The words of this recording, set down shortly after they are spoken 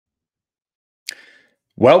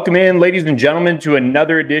Welcome in, ladies and gentlemen, to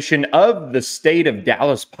another edition of the State of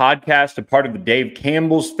Dallas podcast, a part of the Dave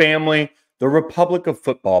Campbell's family, the Republic of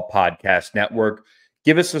Football Podcast Network.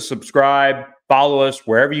 Give us a subscribe, follow us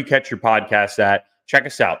wherever you catch your podcasts at. Check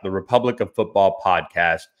us out, the Republic of Football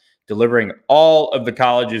Podcast, delivering all of the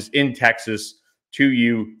colleges in Texas to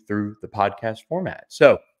you through the podcast format.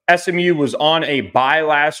 So SMU was on a bye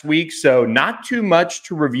last week, so not too much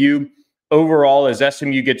to review overall as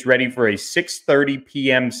SMU gets ready for a 6:30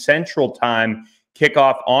 p.m. Central Time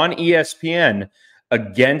kickoff on ESPN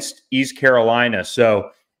against East Carolina.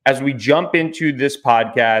 So as we jump into this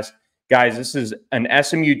podcast, guys, this is an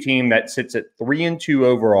SMU team that sits at 3-2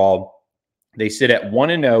 overall. They sit at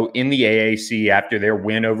 1-0 in the AAC after their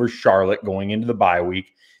win over Charlotte going into the bye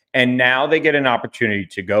week. And now they get an opportunity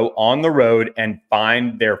to go on the road and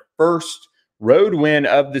find their first road win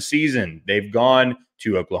of the season. They've gone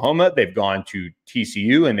to Oklahoma, they've gone to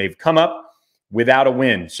TCU, and they've come up without a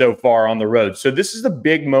win so far on the road. So this is a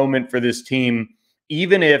big moment for this team,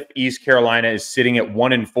 even if East Carolina is sitting at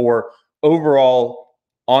 1-4 overall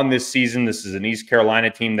on this season. This is an East Carolina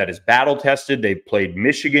team that is battle-tested. They've played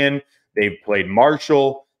Michigan, they've played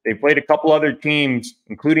Marshall, they've played a couple other teams,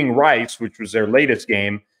 including Rice, which was their latest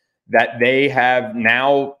game, that they have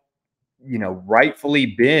now, rightfully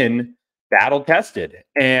been battle-tested.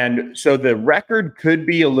 And so the record could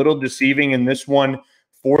be a little deceiving in this one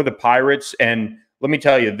for the Pirates. And let me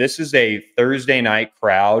tell you, this is a Thursday night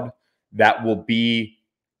crowd that will be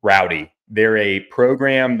rowdy. They're a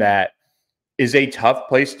program that is a tough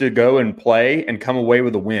place to go and play and come away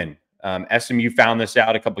with a win. SMU found this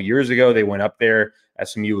out a couple years ago. They went up there.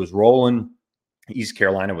 SMU was rolling. East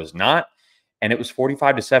Carolina was not. And it was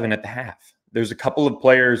 45-7 at the half. There's a couple of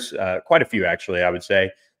players, quite a few actually, I would say,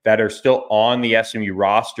 that are still on the SMU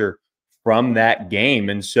roster from that game.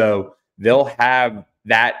 And so they'll have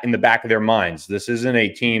that in the back of their minds. This isn't a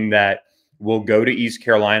team that will go to East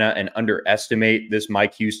Carolina and underestimate this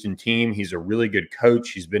Mike Houston team. He's a really good coach.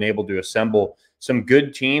 He's been able to assemble some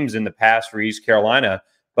good teams in the past for East Carolina,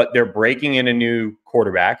 but they're breaking in a new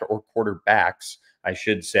quarterback, or quarterbacks, I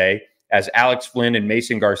should say, as Alex Flynn and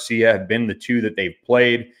Mason Garcia have been the two that they've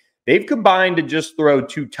played. They've combined to just throw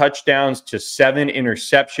 2 touchdowns to 7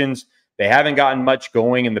 interceptions. They haven't gotten much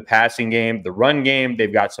going in the passing game. The run game,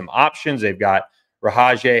 they've got some options. They've got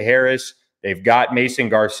Rahajay Harris. They've got Mason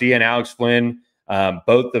Garcia and Alex Flynn,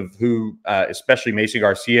 both of who, especially Mason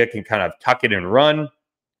Garcia, can kind of tuck it and run.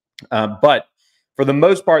 But for the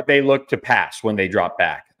most part, they look to pass when they drop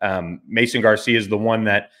back. Mason Garcia is the one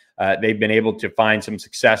that they've been able to find some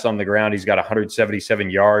success on the ground. He's got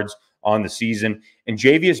 177 yards on the season. And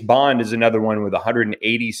Javius Bond is another one with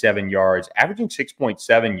 187 yards, averaging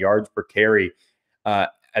 6.7 yards per carry,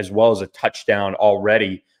 as well as a touchdown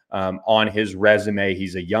already on his resume.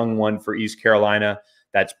 He's a young one for East Carolina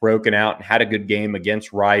that's broken out and had a good game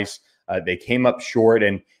against Rice. They came up short.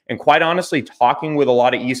 And quite honestly, talking with a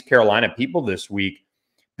lot of East Carolina people this week,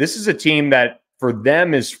 this is a team that for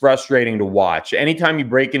them is frustrating to watch. Anytime you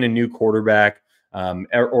break in a new quarterback,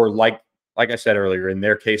 or like I said earlier, in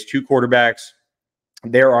their case, 2 quarterbacks,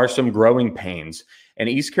 there are some growing pains. And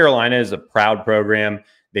East Carolina is a proud program.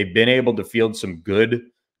 They've been able to field some good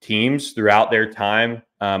teams throughout their time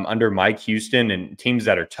under Mike Houston, and teams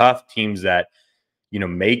that are tough, teams that,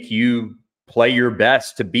 make you play your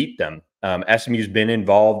best to beat them. SMU's been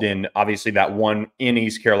involved in, obviously, that one in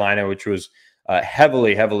East Carolina, which was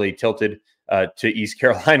heavily tilted to East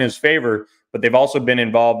Carolina's favor. But they've also been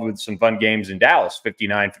involved with some fun games in Dallas.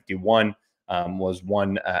 59-51 was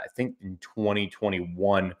one, I think, in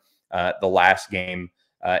 2021, the last game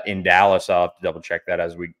in Dallas. I'll have to double check that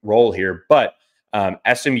as we roll here. But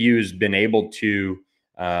SMU has been able to,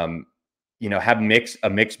 have a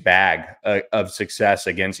mixed bag of success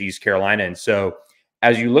against East Carolina. And so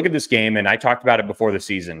as you look at this game, and I talked about it before the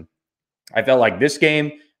season, I felt like this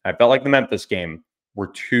game, I felt like the Memphis game were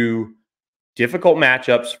 2 difficult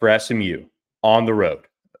matchups for SMU on the road.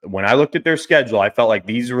 When I looked at their schedule, I felt like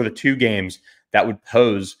these were the 2 games that would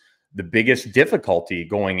pose the biggest difficulty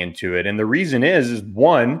going into it. And the reason is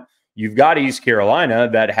one, you've got East Carolina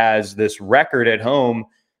that has this record at home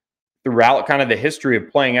throughout kind of the history of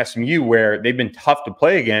playing SMU where they've been tough to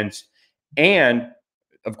play against. And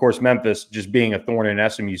of course, Memphis just being a thorn in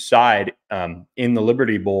SMU's side in the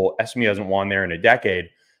Liberty Bowl. SMU hasn't won there in a decade,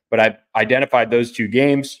 but I've identified those 2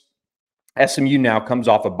 games. SMU now comes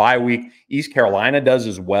off a bye week. East Carolina does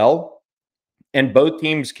as well. And both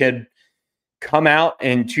teams could come out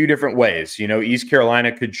in 2 different ways. East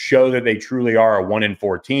Carolina could show that they truly are a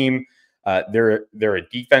 1-4 team. They're a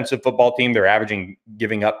defensive football team. They're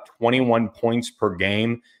giving up 21 points per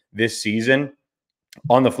game this season.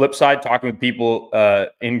 On the flip side, talking with people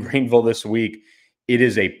in Greenville this week, it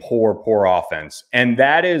is a poor offense. And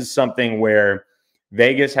that is something where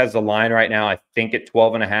Vegas has the line right now, I think at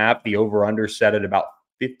 12.5. The over-under set at about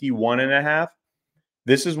 51.5.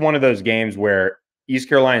 This is one of those games where East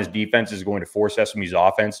Carolina's defense is going to force SMU's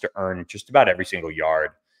offense to earn just about every single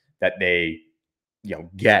yard that they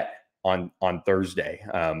get on Thursday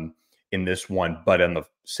in this one. But on the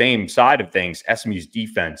same side of things, SMU's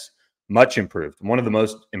defense, much improved. One of the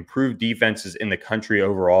most improved defenses in the country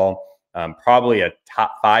overall, probably a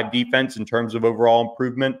top 5 defense in terms of overall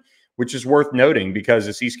improvement, which is worth noting because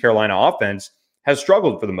this East Carolina offense has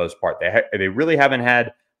struggled for the most part. They really haven't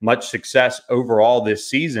had much success overall this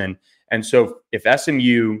season. And so if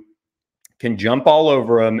SMU can jump all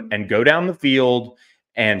over them and go down the field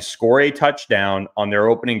and score a touchdown on their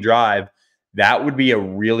opening drive, that would be a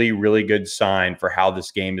really, really good sign for how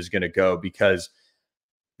this game is going to go, because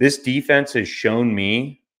this defense has shown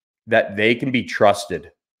me that they can be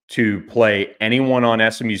trusted to play anyone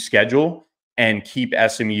on SMU's schedule and keep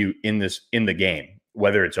SMU in the game,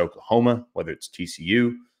 whether it's Oklahoma, whether it's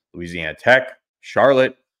TCU, Louisiana Tech,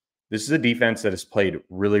 Charlotte. This is a defense that has played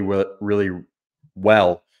really, really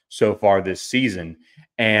well so far this season.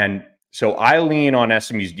 And so I lean on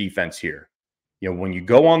SMU's defense here. When you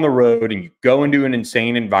go on the road and you go into an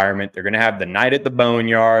insane environment, they're going to have the night at the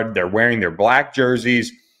Boneyard. They're wearing their black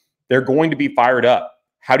jerseys. They're going to be fired up.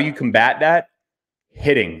 How do you combat that?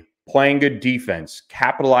 Hitting, playing good defense,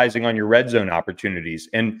 capitalizing on your red zone opportunities.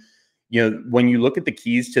 And, when you look at the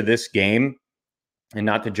keys to this game, and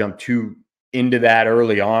not to jump too into that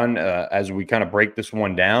early on as we kind of break this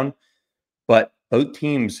one down, but both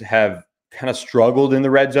teams have kind of struggled in the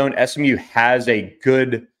red zone. SMU has a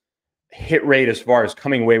good hit rate as far as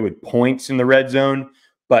coming away with points in the red zone,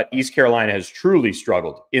 but East Carolina has truly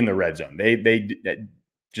struggled in the red zone. They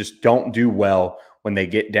just don't do well when they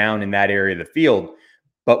get down in that area of the field.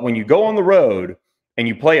 But when you go on the road and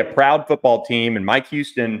you play a proud football team, and Mike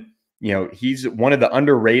Houston, he's one of the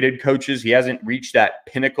underrated coaches. He hasn't reached that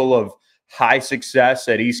pinnacle of high success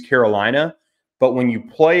at East Carolina. But when you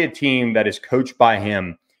play a team that is coached by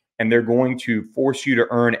him and they're going to force you to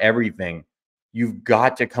earn everything, you've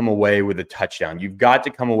got to come away with a touchdown. You've got to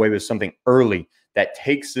come away with something early that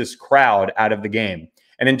takes this crowd out of the game.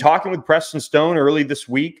 And in talking with Preston Stone early this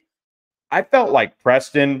week, I felt like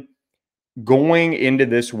Preston, going into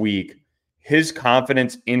this week, his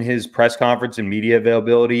confidence in his press conference and media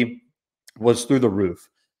availability was through the roof.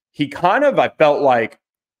 He kind of, I felt like,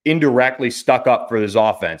 indirectly stuck up for his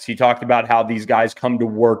offense. He talked about how these guys come to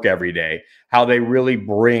work every day, how they really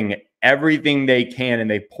bring everything they can and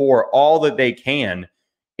they pour all that they can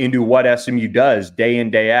into what SMU does day in,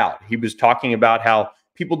 day out. He was talking about how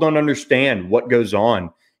people don't understand what goes on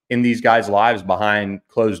in these guys' lives behind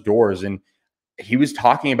closed doors. And he was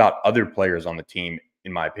talking about other players on the team,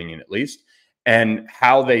 in my opinion, at least, and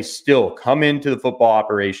how they still come into the football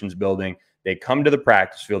operations building. They come to the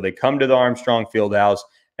practice field, they come to the Armstrong Fieldhouse,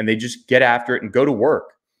 and they just get after it and go to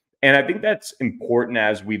work. And I think that's important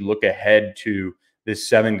as we look ahead to this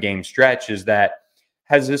 7-game stretch, is that,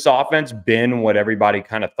 has this offense been what everybody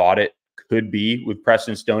kind of thought it could be with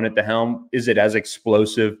Preston Stone at the helm? Is it as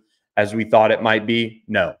explosive as we thought it might be?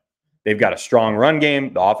 No. They've got a strong run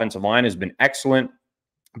game. The offensive line has been excellent.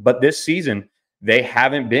 But this season, they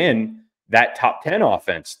haven't been that top 10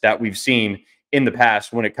 offense that we've seen in the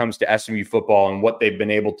past when it comes to SMU football and what they've been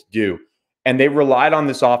able to do. And they relied on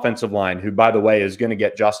this offensive line, who, by the way, is going to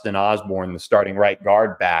get Justin Osborne, the starting right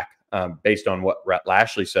guard, back based on what Rhett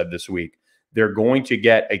Lashley said this week. They're going to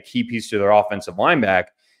get a key piece to their offensive line back.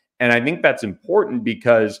 And I think that's important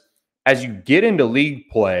because as you get into league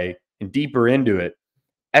play and deeper into it,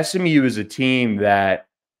 SMU is a team that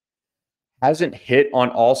hasn't hit on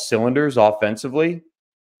all cylinders offensively.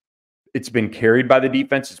 It's been carried by the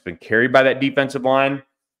defense. It's been carried by that defensive line.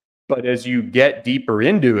 But as you get deeper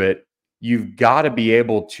into it, you've got to be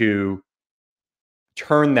able to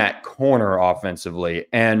turn that corner offensively.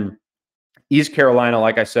 And East Carolina,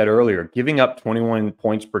 like I said earlier, giving up 21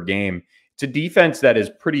 points per game. It's a defense that is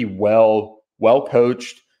pretty well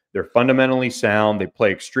coached. They're fundamentally sound. They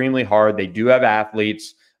play extremely hard. They do have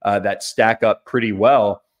athletes that stack up pretty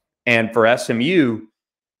well. And for SMU,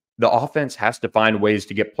 the offense has to find ways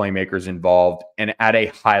to get playmakers involved and at a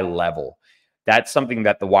high level. That's something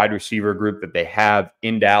that the wide receiver group that they have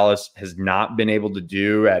in Dallas has not been able to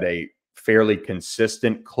do at a fairly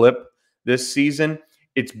consistent clip this season.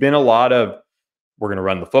 It's been a lot of, we're going to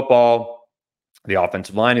run the football. The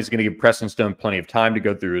offensive line is going to give Preston Stone plenty of time to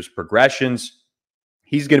go through his progressions.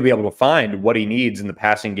 He's going to be able to find what he needs in the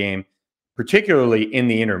passing game, particularly in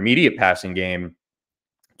the intermediate passing game,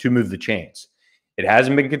 to move the chains. It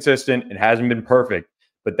hasn't been consistent. It hasn't been perfect,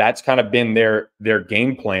 but that's kind of been their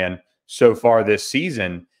game plan so far this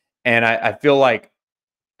season. And I feel like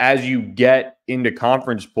as you get into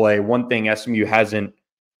conference play, one thing SMU hasn't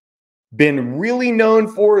been really known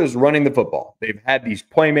for is running the football. They've had these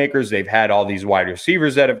playmakers, they've had all these wide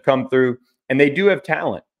receivers that have come through, and they do have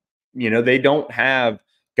talent. They don't have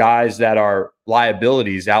guys that are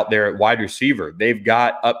liabilities out there at wide receiver. They've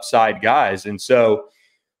got upside guys. And so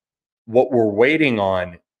what we're waiting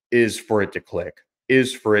on is for it to click,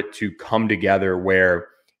 is for it to come together where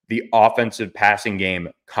the offensive passing game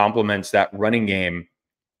complements that running game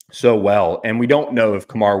so well. And we don't know if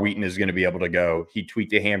Kamar Wheaton is going to be able to go. He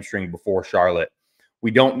tweaked a hamstring before Charlotte.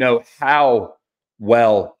 We don't know how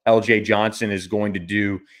well LJ Johnson is going to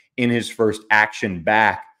do in his first action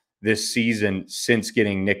back this season since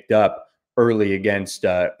getting nicked up early against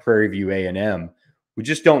Prairie View A&M. We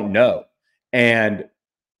just don't know. And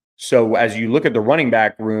so as you look at the running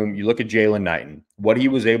back room, you look at Jalen Knighton, what he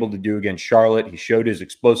was able to do against Charlotte. He showed his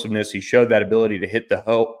explosiveness. He showed that ability to hit the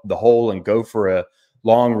hole and go for a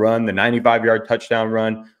long run, the 95-yard touchdown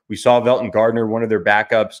run. We saw Velton Gardner, one of their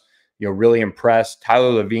backups, really impressed.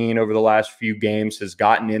 Tyler Levine over the last few games has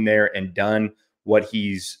gotten in there and done what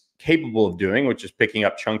he's capable of doing, which is picking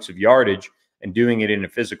up chunks of yardage and doing it in a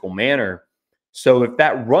physical manner. So if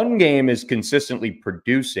that run game is consistently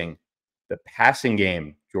producing, the passing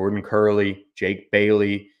game, Jordan Curley, Jake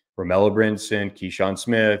Bailey, Romello Brinson, Keyshawn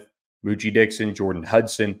Smith, Moochie Dixon, Jordan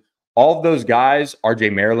Hudson, all of those guys,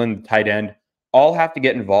 RJ Maryland, the tight end, all have to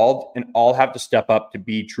get involved and all have to step up to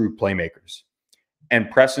be true playmakers. And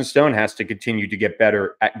Preston Stone has to continue to get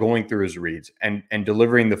better at going through his reads and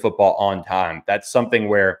delivering the football on time. That's something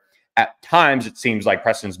where at times it seems like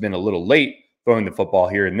Preston's been a little late throwing the football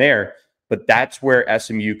here and there, but that's where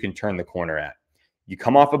SMU can turn the corner at. You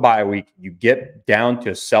come off a bye week, you get down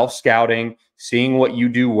to self-scouting, seeing what you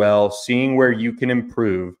do well, seeing where you can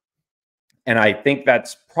improve. And I think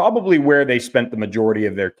that's probably where they spent the majority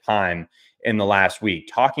of their time in the last week,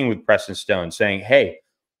 talking with Preston Stone, saying, hey,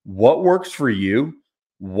 what works for you?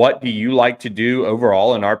 What do you like to do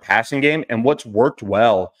overall in our passing game? And what's worked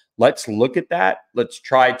well? Let's look at that. Let's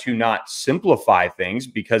try to not simplify things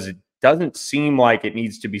because it doesn't seem like it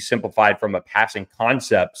needs to be simplified from a passing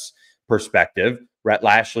concepts perspective. Rhett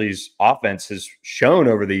Lashley's offense has shown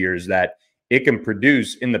over the years that it can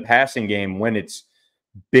produce in the passing game when it's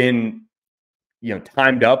been,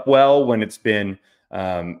 timed up well, when it's been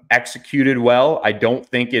executed well. I don't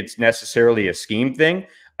think it's necessarily a scheme thing.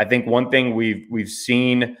 I think one thing we've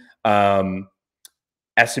seen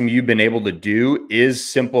SMU been able to do is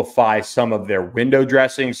simplify some of their window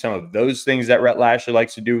dressing, some of those things that Rhett Lashley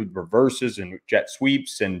likes to do with reverses and jet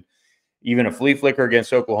sweeps and even a flea flicker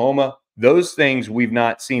against Oklahoma. Those things we've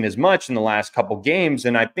not seen as much in the last couple games,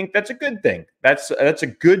 and I think that's a good thing. That's a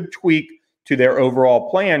good tweak to their overall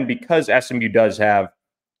plan because SMU does have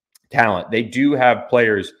talent. They do have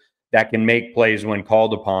players that can make plays when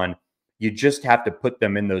called upon. You just have to put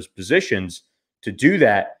them in those positions to do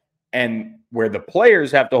that. And where the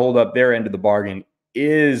players have to hold up their end of the bargain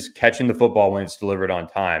is catching the football when it's delivered on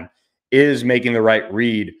time, is making the right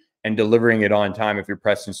read and delivering it on time if you're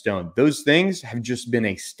Preston Stone. Those things have just been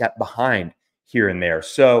a step behind here and there.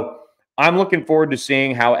 So I'm looking forward to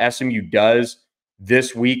seeing how SMU does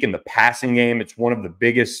this week in the passing game. It's one of the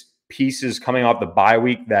biggest pieces coming off the bye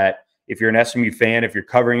week that if you're an SMU fan, if you're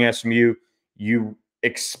covering SMU, you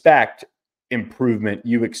expect improvement.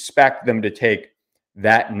 You expect them to take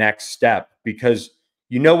that next step because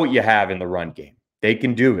you know what you have in the run game. They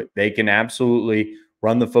can do it. They can absolutely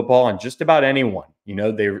run the football on just about anyone.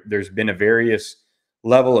 There's been a various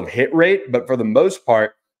level of hit rate, but for the most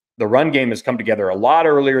part, the run game has come together a lot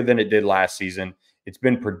earlier than it did last season. It's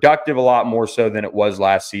been productive a lot more so than it was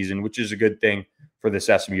last season, which is a good thing for this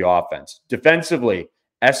SMU offense. Defensively,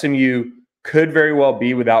 SMU could very well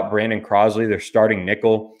be without Brandon Crosley, their starting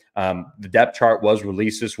nickel. The depth chart was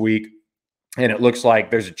released this week, and it looks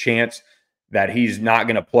like there's a chance that he's not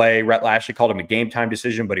going to play. Rhett Lashley called him a game time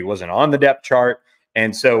decision, but he wasn't on the depth chart.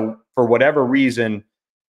 And so for whatever reason,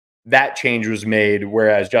 that change was made,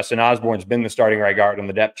 whereas Justin Osborne's been the starting right guard on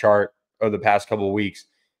the depth chart over the past couple of weeks.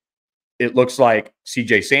 It looks like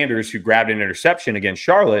CJ Sanders, who grabbed an interception against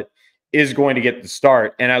Charlotte, is going to get the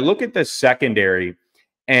start. And I look at the secondary,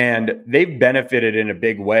 and they've benefited in a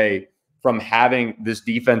big way from having this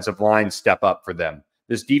defensive line step up for them.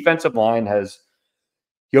 This defensive line has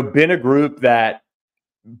been a group that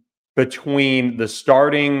between the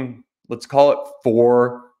starting, let's call it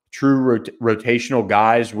 4 true rotational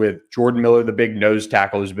guys with Jordan Miller, the big nose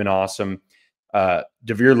tackle, who's been awesome,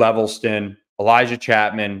 DeVere Levelston, Elijah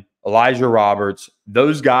Chapman, Elijah Roberts,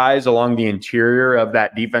 those guys along the interior of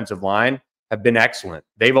that defensive line have been excellent.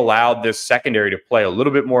 They've allowed this secondary to play a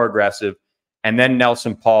little bit more aggressive. And then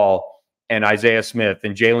Nelson Paul and Isaiah Smith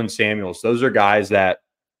and Jalen Samuels, those are guys that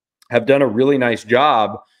have done a really nice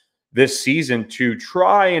job this season to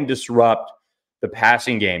try and disrupt the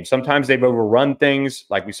passing game. Sometimes they've overrun things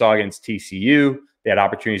like we saw against TCU. They had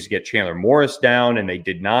opportunities to get Chandler Morris down and they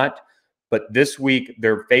did not. But this week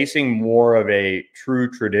they're facing more of a true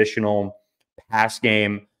traditional pass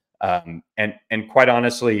game. And quite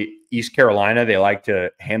honestly, East Carolina, they like to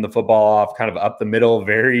hand the football off kind of up the middle.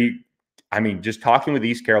 Just talking with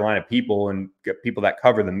East Carolina people and people that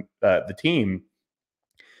cover the team,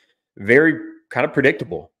 very kind of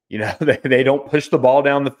predictable. They don't push the ball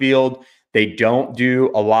down the field. They don't do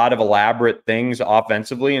a lot of elaborate things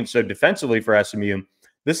offensively. And so defensively for SMU,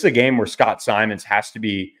 this is a game where Scott Simons has to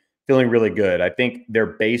be feeling really good. I think their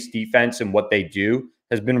base defense and what they do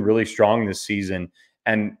has been really strong this season.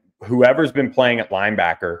 And whoever's been playing at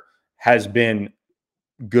linebacker has been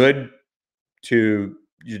good to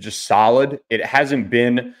just solid. It hasn't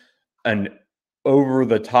been an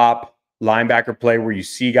over-the-top linebacker play where you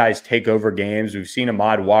see guys take over games. We've seen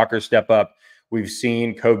Ahmad Walker step up. We've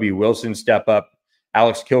seen Kobe Wilson step up.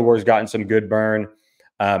 Alex Kilgore's gotten some good burn.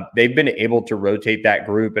 They've been able to rotate that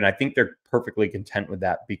group, and I think they're perfectly content with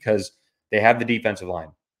that because they have the defensive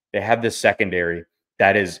line. They have this secondary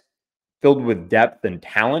that is filled with depth and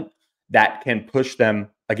talent that can push them,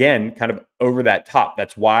 again, kind of over that top.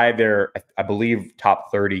 That's why they're, I believe,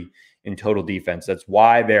 top 30 in total defense. That's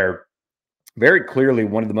why they're very clearly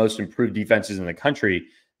one of the most improved defenses in the country.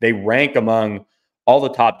 They rank among all the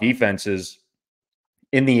top defenses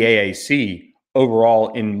in the AAC overall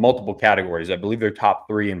in multiple categories. I believe they're top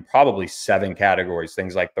 3 in probably 7 categories,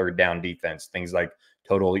 things like third down defense, things like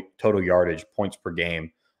total yardage, points per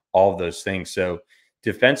game, all of those things. So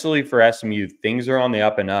defensively for SMU, things are on the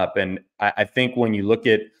up and up. And I think when you look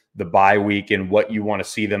at the bye week and what you want to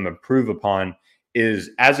see them improve upon is,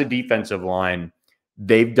 as a defensive line,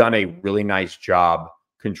 they've done a really nice job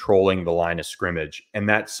controlling the line of scrimmage. And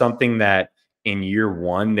that's something that in year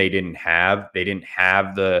one, they didn't have. They didn't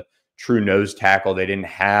have the true nose tackle. They didn't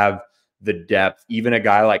have the depth. Even a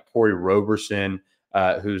guy like Corey Roberson,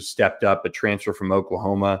 who's stepped up, a transfer from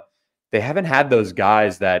Oklahoma, they haven't had those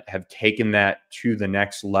guys that have taken that to the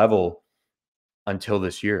next level until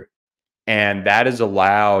this year. And that has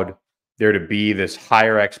allowed there to be this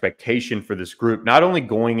higher expectation for this group, not only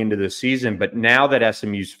going into the season, but now that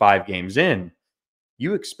SMU's 5 games in,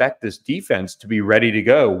 you expect this defense to be ready to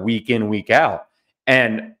go week in, week out.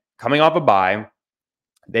 And coming off a bye,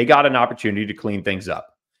 they got an opportunity to clean things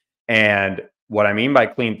up. And what I mean by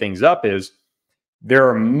clean things up is there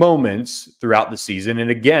are moments throughout the season.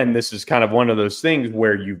 And again, this is kind of one of those things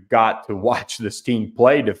where you've got to watch this team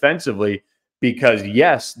play defensively because,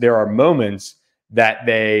 yes, there are moments that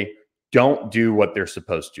they don't do what they're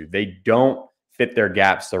supposed to. They don't fit their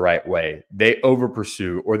gaps the right way. They over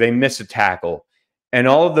pursue or they miss a tackle. And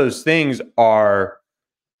all of those things are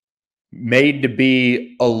made to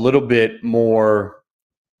be a little bit more,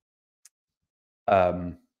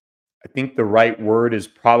 I think the right word is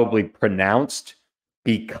probably pronounced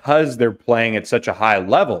because they're playing at such a high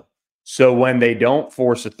level. So when they don't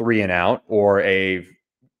force a 3 and out or a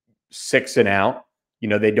 6 and out,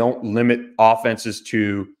 they don't limit offenses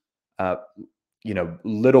to,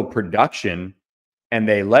 little production and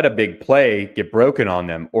they let a big play get broken on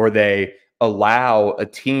them, or they allow a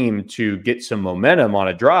team to get some momentum on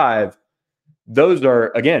a drive. Those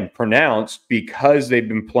are, again, pronounced because they've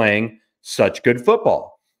been playing such good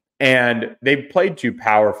football. And they've played 2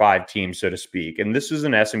 Power 5 teams, so to speak. And this is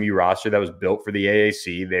an SMU roster that was built for the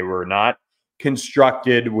AAC. They were not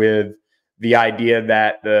constructed with the idea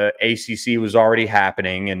that the ACC was already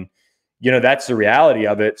happening. And, that's the reality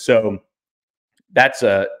of it. So that's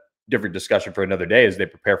a different discussion for another day as they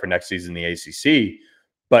prepare for next season in the ACC.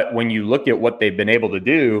 But when you look at what they've been able to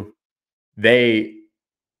do, they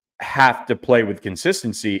have to play with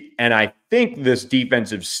consistency. And I think this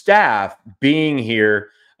defensive staff being here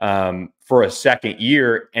for a second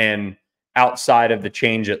year and outside of the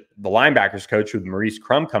change at the linebackers coach with Maurice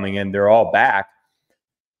Crum coming in, they're all back.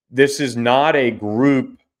 This is not a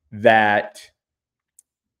group that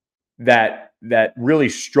really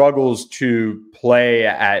struggles to play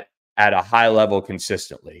at a high level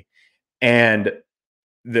consistently. And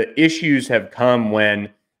the issues have come when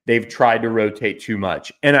they've tried to rotate too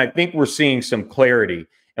much. And I think we're seeing some clarity.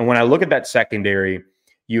 And when I look at that secondary,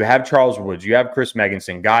 you have Charles Woods, you have Chris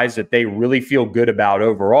Meganson, guys that they really feel good about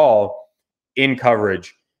overall in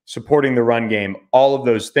coverage, supporting the run game, all of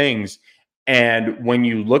those things. And when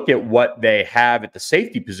you look at what they have at the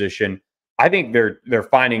safety position, I think they're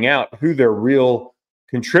finding out who their real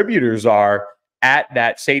contributors are at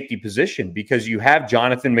that safety position, because you have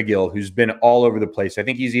Jonathan McGill, who's been all over the place. I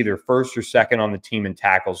think he's either first or second on the team in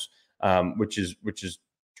tackles, which is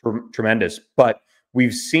tremendous. But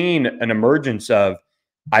we've seen an emergence of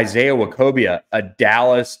Isaiah Wacobia, a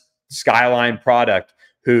Dallas Skyline product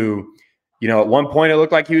who, at one point it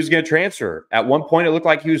looked like he was going to transfer. At one point it looked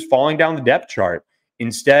like he was falling down the depth chart.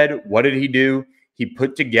 Instead, what did he do? He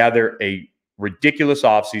put together a ridiculous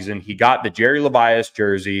offseason. He got the Jerry Levias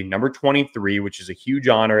jersey, number 23, which is a huge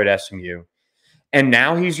honor at SMU. And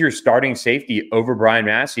now he's your starting safety over Brian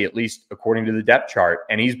Massey, at least according to the depth chart.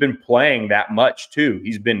 And he's been playing that much too.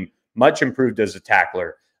 He's been much improved as a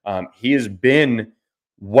tackler. He has been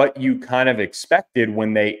what you kind of expected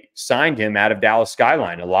when they signed him out of Dallas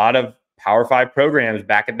Skyline. A lot of Power 5 programs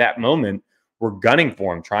back at that moment were gunning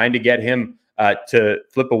for him, trying to get him to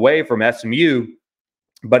flip away from SMU.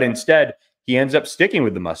 But instead, he ends up sticking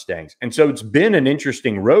with the Mustangs. And so it's been an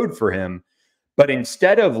interesting road for him. But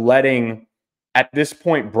instead of letting, at this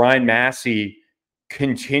point, Brian Massey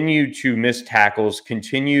continue to miss tackles,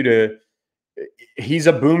 he's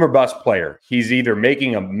a boom or bust player. He's either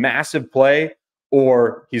making a massive play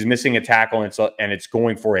or he's missing a tackle and it's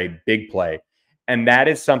going for a big play. And that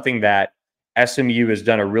is something that SMU has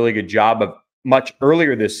done a really good job of much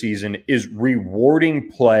earlier this season, is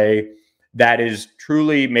rewarding play that is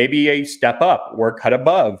truly maybe a step up or cut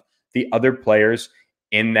above the other players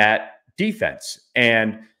in that defense.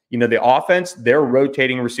 And, the offense, they're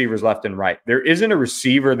rotating receivers left and right. There isn't a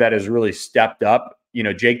receiver that has really stepped up.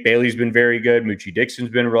 Jake Bailey's been very good. Moochie Dixon's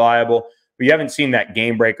been reliable. But you haven't seen that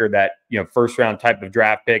game breaker, that, first round type of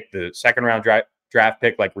draft pick, the second round draft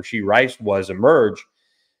pick like Rashee Rice was, emerge.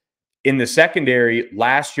 In the secondary,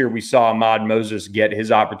 last year we saw Ahmad Moses get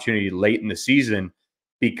his opportunity late in the season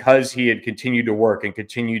because he had continued to work and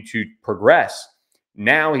continued to progress.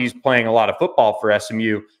 Now he's playing a lot of football for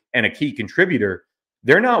SMU and a key contributor.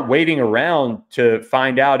 They're not waiting around to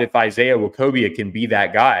find out if Isaiah Wacobia can be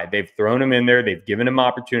that guy. They've thrown him in there. They've given him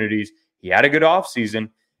opportunities. He had a good offseason.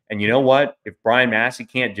 And you know what? If Brian Massey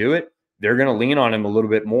can't do it, they're going to lean on him a little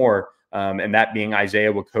bit more, and that being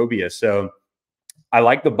Isaiah Wacobia. So I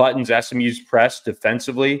like the buttons SMU's pressed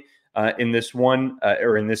defensively in this one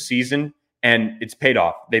or in this season, and it's paid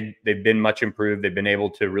off. They've been much improved. They've been able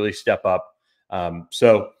to really step up.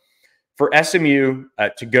 So for SMU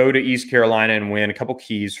to go to East Carolina and win, a couple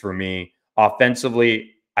keys for me.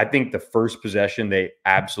 Offensively, I think the first possession, they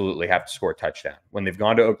absolutely have to score a touchdown. When they've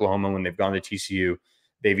gone to Oklahoma, when they've gone to TCU,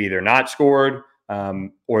 they've either not scored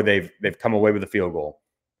or they've come away with a field goal.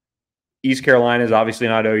 East Carolina is obviously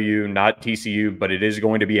not OU, not TCU, but it is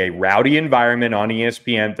going to be a rowdy environment on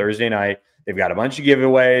ESPN Thursday night. They've got a bunch of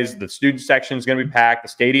giveaways. The student section is going to be packed. The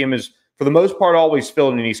stadium is, for the most part, always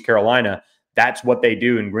filled in East Carolina. That's what they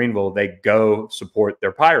do in Greenville. They go support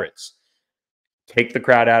their Pirates. Take the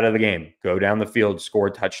crowd out of the game. Go down the field, score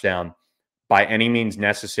a touchdown by any means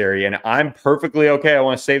necessary. And I'm perfectly okay. I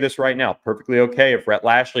want to say this right now. Perfectly okay if Rhett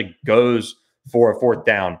Lashley goes for a fourth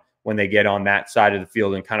down when they get on that side of the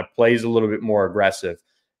field and kind of plays a little bit more aggressive.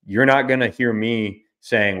 You're not going to hear me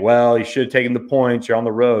saying, well, you should have taken the points. You're on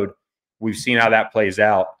the road. We've seen how that plays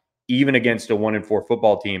out, even against a 1-4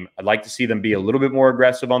 football team. I'd like to see them be a little bit more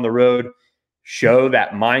aggressive on the road, show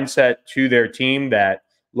that mindset to their team that,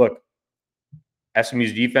 look,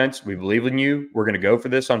 SMU's defense, we believe in you. We're going to go for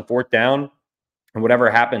this on fourth down. And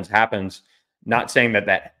whatever happens, happens. Not saying that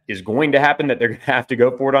that is going to happen, that they're going to have to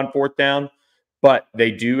go for it on fourth down, but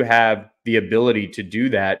they do have the ability to do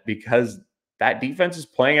that because that defense is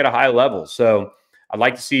playing at a high level. So I'd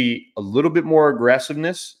like to see a little bit more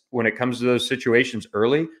aggressiveness when it comes to those situations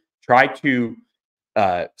early. Try to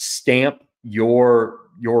stamp your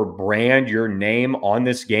brand, your name on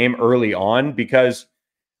this game early on, because,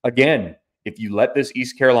 again, if you let this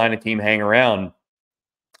East Carolina team hang around,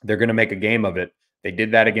 they're going to make a game of it. They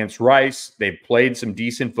did that against Rice. They've played some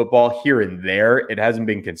decent football here and there. It hasn't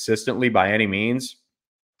been consistently by any means,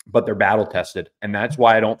 but they're battle tested. And that's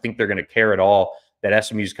why I don't think they're going to care at all that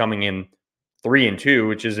SMU's coming in 3-2,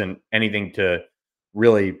 which isn't anything to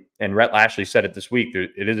really, and Rhett Lashley said it this week,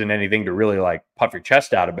 it isn't anything to really like puff your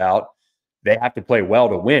chest out about. They have to play well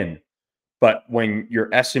to win. But when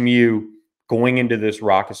you're SMU going into this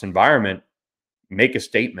raucous environment, make a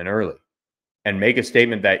statement early and make a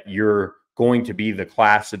statement that you're going to be the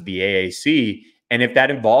class of the AAC. And if that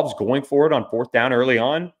involves going for it on fourth down early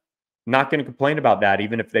on, I'm not going to complain about that,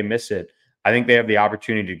 even if they miss it. I think they have the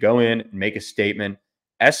opportunity to go in and make a statement.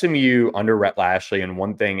 SMU under Rhett Lashley, and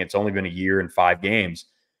one thing, it's only been a year and 5 games,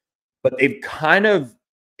 but they've kind of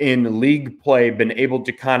in league play been able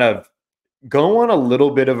to kind of go on a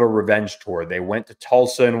little bit of a revenge tour. They went to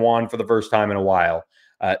Tulsa and won for the first time in a while.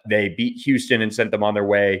 They beat Houston and sent them on their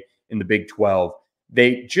way in the Big 12.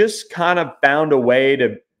 They just kind of found a way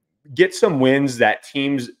to get some wins that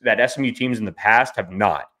SMU teams in the past have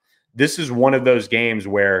not. This is one of those games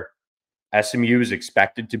where SMU is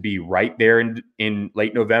expected to be right there in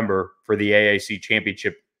late November for the AAC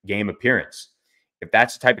championship game appearance. If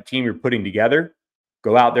that's the type of team you're putting together,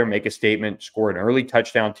 go out there, make a statement, score an early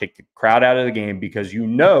touchdown, take the crowd out of the game, because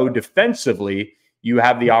defensively you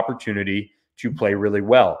have the opportunity to play really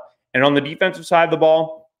well. And on the defensive side of the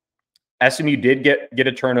ball, SMU did get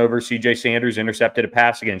a turnover. CJ Sanders intercepted a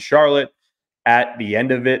pass against Charlotte at the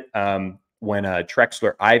end of it when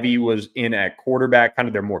Trexler Ivy was in at quarterback, kind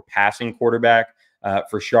of their more passing quarterback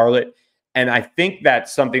for Charlotte. And I think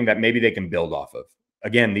that's something that maybe they can build off of.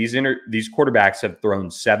 Again, these quarterbacks have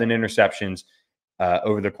thrown 7 interceptions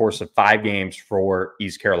over the course of 5 games for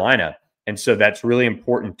East Carolina. And so that's really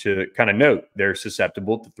important to kind of note. They're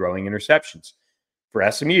susceptible to throwing interceptions. For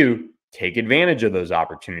SMU, take advantage of those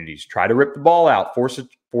opportunities. Try to rip the ball out, force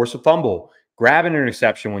a fumble, grab an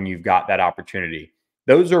interception when you've got that opportunity.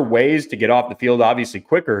 Those are ways to get off the field, obviously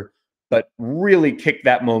quicker, but really kick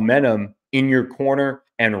that momentum in your corner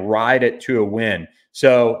and ride it to a win.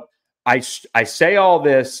 So I say all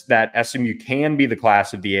this that SMU can be the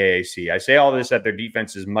class of the AAC. I say all this that their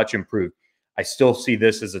defense is much improved. I still see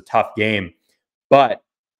this as a tough game, but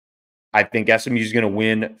I think SMU is going to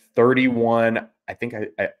win 31. I think on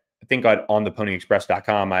the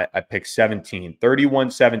ponyexpress.com, I picked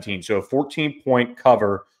 31-17. So a 14-point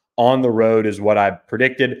cover on the road is what I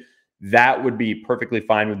predicted. That would be perfectly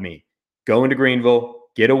fine with me. Go into Greenville,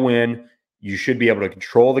 get a win. You should be able to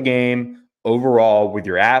control the game overall with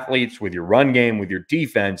your athletes, with your run game, with your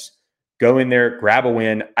defense. Go in there, grab a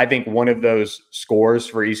win. I think one of those scores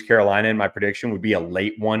for East Carolina in my prediction would be a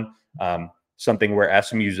late one, something where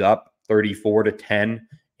SMU's up 34-10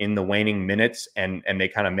 in the waning minutes, and they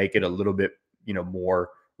kind of make it a little bit, more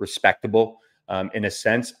respectable in a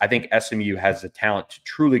sense. I think SMU has the talent to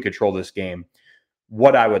truly control this game.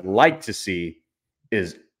 What I would like to see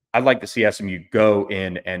is I'd like to see SMU go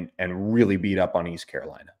in and really beat up on East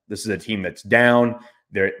Carolina. This is a team that's down.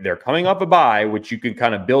 They're coming off a bye, which you can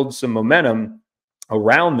kind of build some momentum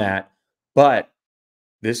around that. But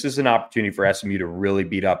this is an opportunity for SMU to really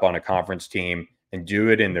beat up on a conference team and do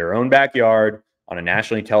it in their own backyard on a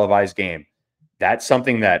nationally televised game. That's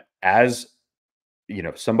something that, as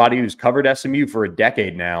somebody who's covered SMU for a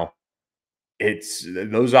decade now, it's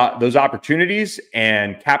those opportunities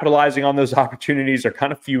and capitalizing on those opportunities are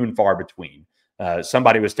kind of few and far between.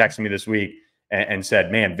 Somebody was texting me this week and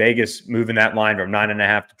said, man, Vegas moving that line from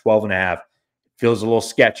 9.5 to 12.5 feels a little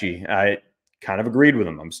sketchy. I kind of agreed with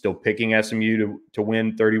him. I'm still picking SMU to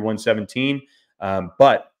win 31-17.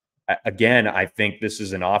 But again, I think this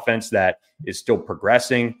is an offense that is still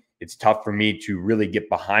progressing. It's tough for me to really get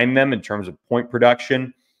behind them in terms of point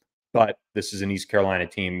production. But this is an East Carolina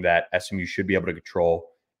team that SMU should be able to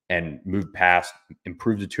control and move past,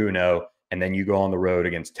 improve to 2-0, and then you go on the road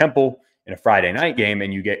against Temple in a Friday night game,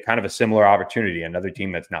 and you get kind of a similar opportunity. Another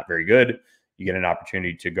team that's not very good, you get an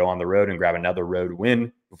opportunity to go on the road and grab another road win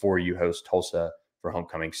before you host Tulsa for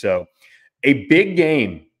homecoming. So a big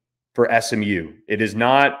game for SMU. It is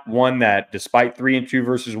not one that, despite 3-2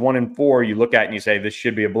 versus 1-4, you look at and you say, this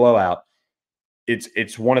should be a blowout.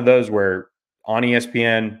 It's one of those where on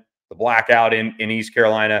ESPN, the blackout in East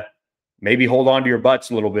Carolina, maybe hold on to your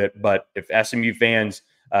butts a little bit. But if SMU fans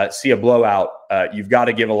see a blowout, you've got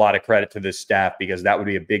to give a lot of credit to this staff, because that would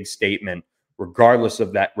be a big statement regardless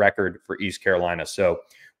of that record for East Carolina. So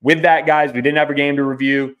with that, guys, we didn't have a game to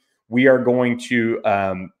review. We are going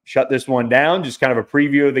to shut this one down, just kind of a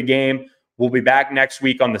preview of the game. We'll be back next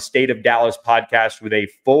week on the State of Dallas podcast with a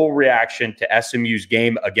full reaction to SMU's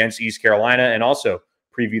game against East Carolina, and also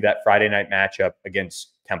preview that Friday night matchup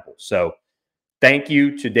against Temple. So thank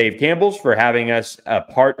you to Dave Campbell's for having us a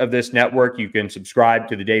part of this network. You can subscribe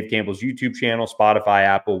to the Dave Campbell's YouTube channel, Spotify,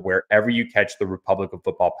 Apple, wherever you catch the Republic of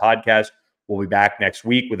Football podcast. We'll be back next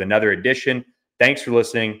week with another edition. Thanks for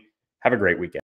listening. Have a great weekend.